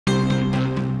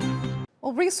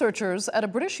Well, researchers at a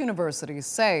British university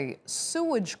say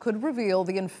sewage could reveal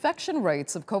the infection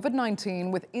rates of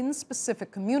COVID-19 within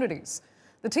specific communities.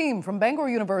 The team from Bangor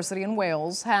University in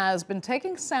Wales has been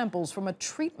taking samples from a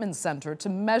treatment center to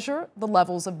measure the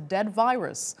levels of dead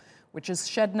virus, which is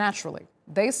shed naturally.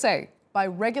 They say by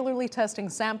regularly testing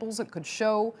samples, it could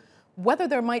show whether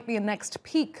there might be a next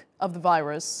peak of the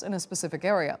virus in a specific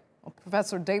area. Well,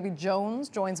 Professor Davey Jones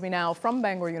joins me now from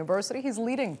Bangor University. He's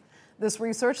leading this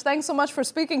research. Thanks so much for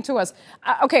speaking to us.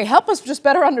 Okay, help us just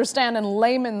better understand in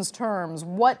layman's terms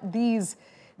what these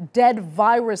dead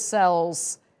virus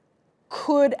cells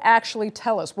could actually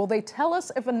tell us. Will they tell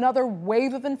us if another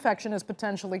wave of infection is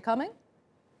potentially coming?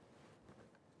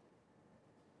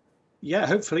 Yeah,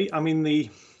 hopefully.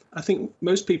 I think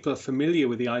most people are familiar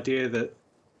with the idea that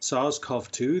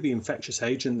SARS-CoV-2, the infectious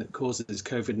agent that causes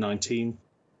COVID-19,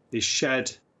 is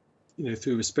shed,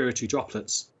 through respiratory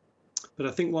droplets. But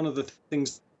I think one of the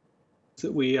things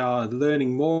that we are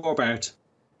learning more about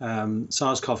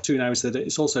SARS-CoV-2 now is that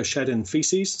it's also shed in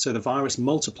feces. So the virus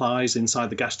multiplies inside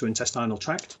the gastrointestinal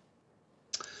tract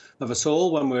of us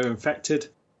all when we're infected.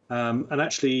 And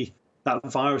actually, that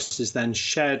virus is then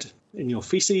shed in your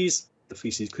feces. The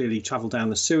feces clearly travel down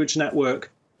the sewage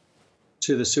network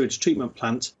to the sewage treatment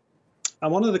plant.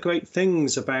 And one of the great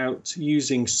things about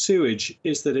using sewage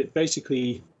is that it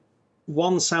basically,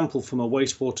 one sample from a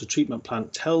wastewater treatment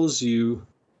plant tells you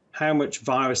how much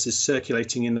virus is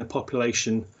circulating in the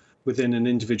population within an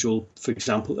individual, for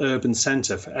example, urban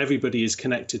centre. For everybody is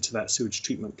connected to that sewage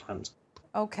treatment plant.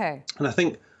 Okay. And I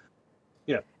think,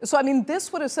 yeah. So,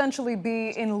 this would essentially be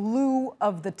in lieu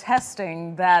of the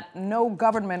testing that no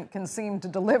government can seem to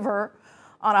deliver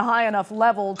on a high enough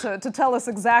level to tell us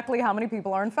exactly how many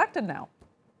people are infected now.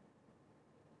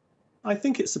 I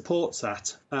think it supports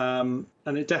that, and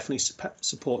it definitely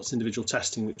supports individual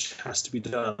testing, which has to be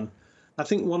done. I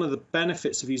think one of the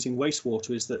benefits of using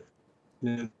wastewater is that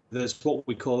there's what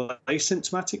we call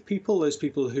asymptomatic people, those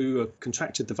people who have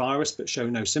contracted the virus but show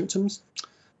no symptoms.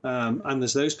 And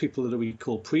there's those people that we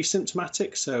call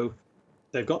pre-symptomatic, so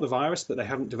they've got the virus but they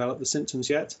haven't developed the symptoms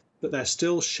yet, but they're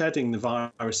still shedding the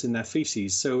virus in their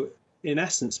feces. So in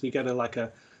essence, we get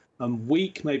a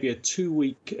week, maybe a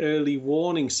 2-week early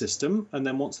warning system, and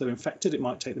then once they're infected, it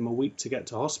might take them a week to get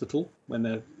to hospital when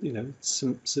their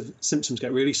symptoms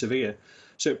get really severe.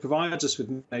 So it provides us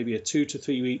with maybe a 2 to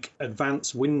 3 week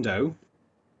advance window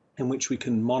in which we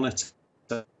can monitor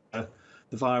the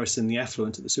virus in the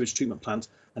effluent at the sewage treatment plant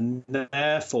and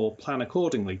therefore plan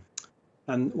accordingly.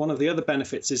 And one of the other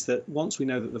benefits is that once we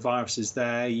know that the virus is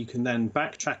there, you can then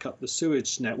backtrack up the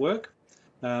sewage network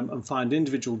and find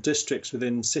individual districts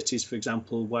within cities, for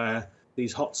example, where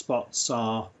these hotspots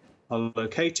are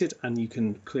located, and you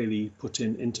can clearly put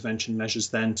in intervention measures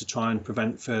then to try and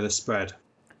prevent further spread.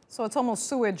 So it's almost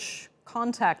sewage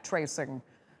contact tracing,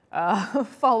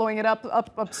 following it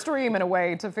upstream in a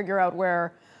way to figure out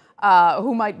where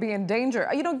who might be in danger.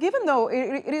 Given though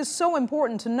it is so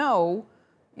important to know,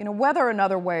 whether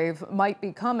another wave might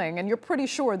be coming, and you're pretty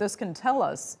sure this can tell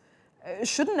us,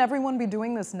 shouldn't everyone be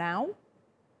doing this now?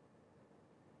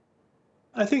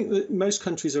 I think that most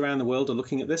countries around the world are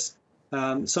looking at this.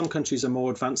 Some countries are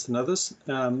more advanced than others.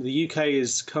 The UK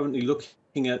is currently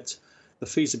looking at the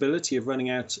feasibility of running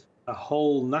out a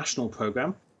whole national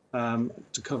programme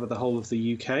to cover the whole of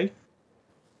the UK.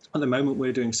 At the moment,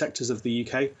 we're doing sectors of the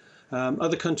UK.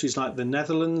 Other countries like the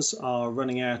Netherlands are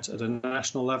running out at a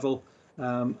national level.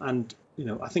 And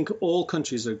I think all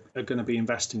countries are going to be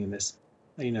investing in this,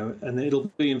 and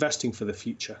it'll be investing for the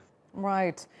future.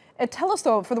 Right. Tell us,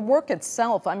 though, for the work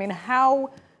itself, how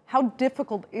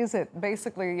difficult is it,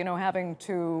 basically, having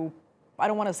to, I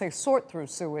don't want to say sort through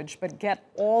sewage, but get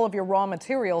all of your raw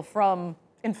material from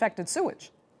infected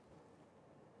sewage?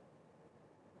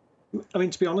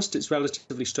 To be honest, it's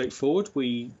relatively straightforward.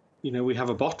 We have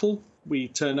a bottle. We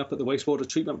turn up at the wastewater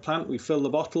treatment plant. We fill the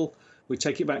bottle. We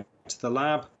take it back to the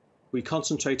lab. We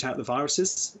concentrate out the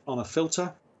viruses on a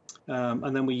filter.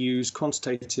 And then we use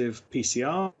quantitative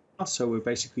PCR. So we're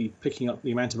basically picking up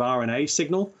the amount of RNA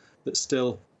signal that's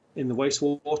still in the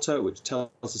wastewater, which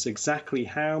tells us exactly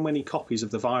how many copies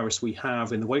of the virus we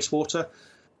have in the wastewater.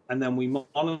 And then we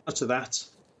monitor that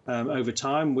over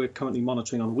time. We're currently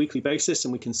monitoring on a weekly basis,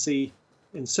 and we can see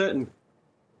in certain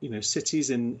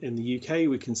cities in the UK,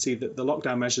 we can see that the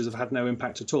lockdown measures have had no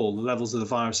impact at all. The levels of the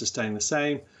virus are staying the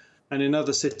same. And in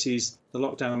other cities, the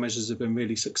lockdown measures have been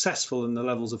really successful and the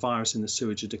levels of virus in the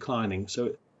sewage are declining.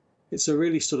 So it's a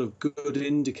really sort of good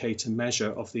indicator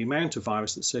measure of the amount of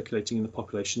virus that's circulating in the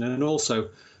population, and also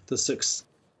the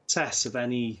success of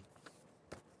any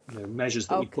measures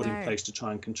that we put in place to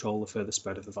try and control the further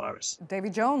spread of the virus. Davey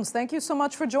Jones, thank you so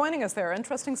much for joining us there.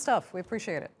 Interesting stuff. We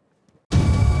appreciate it.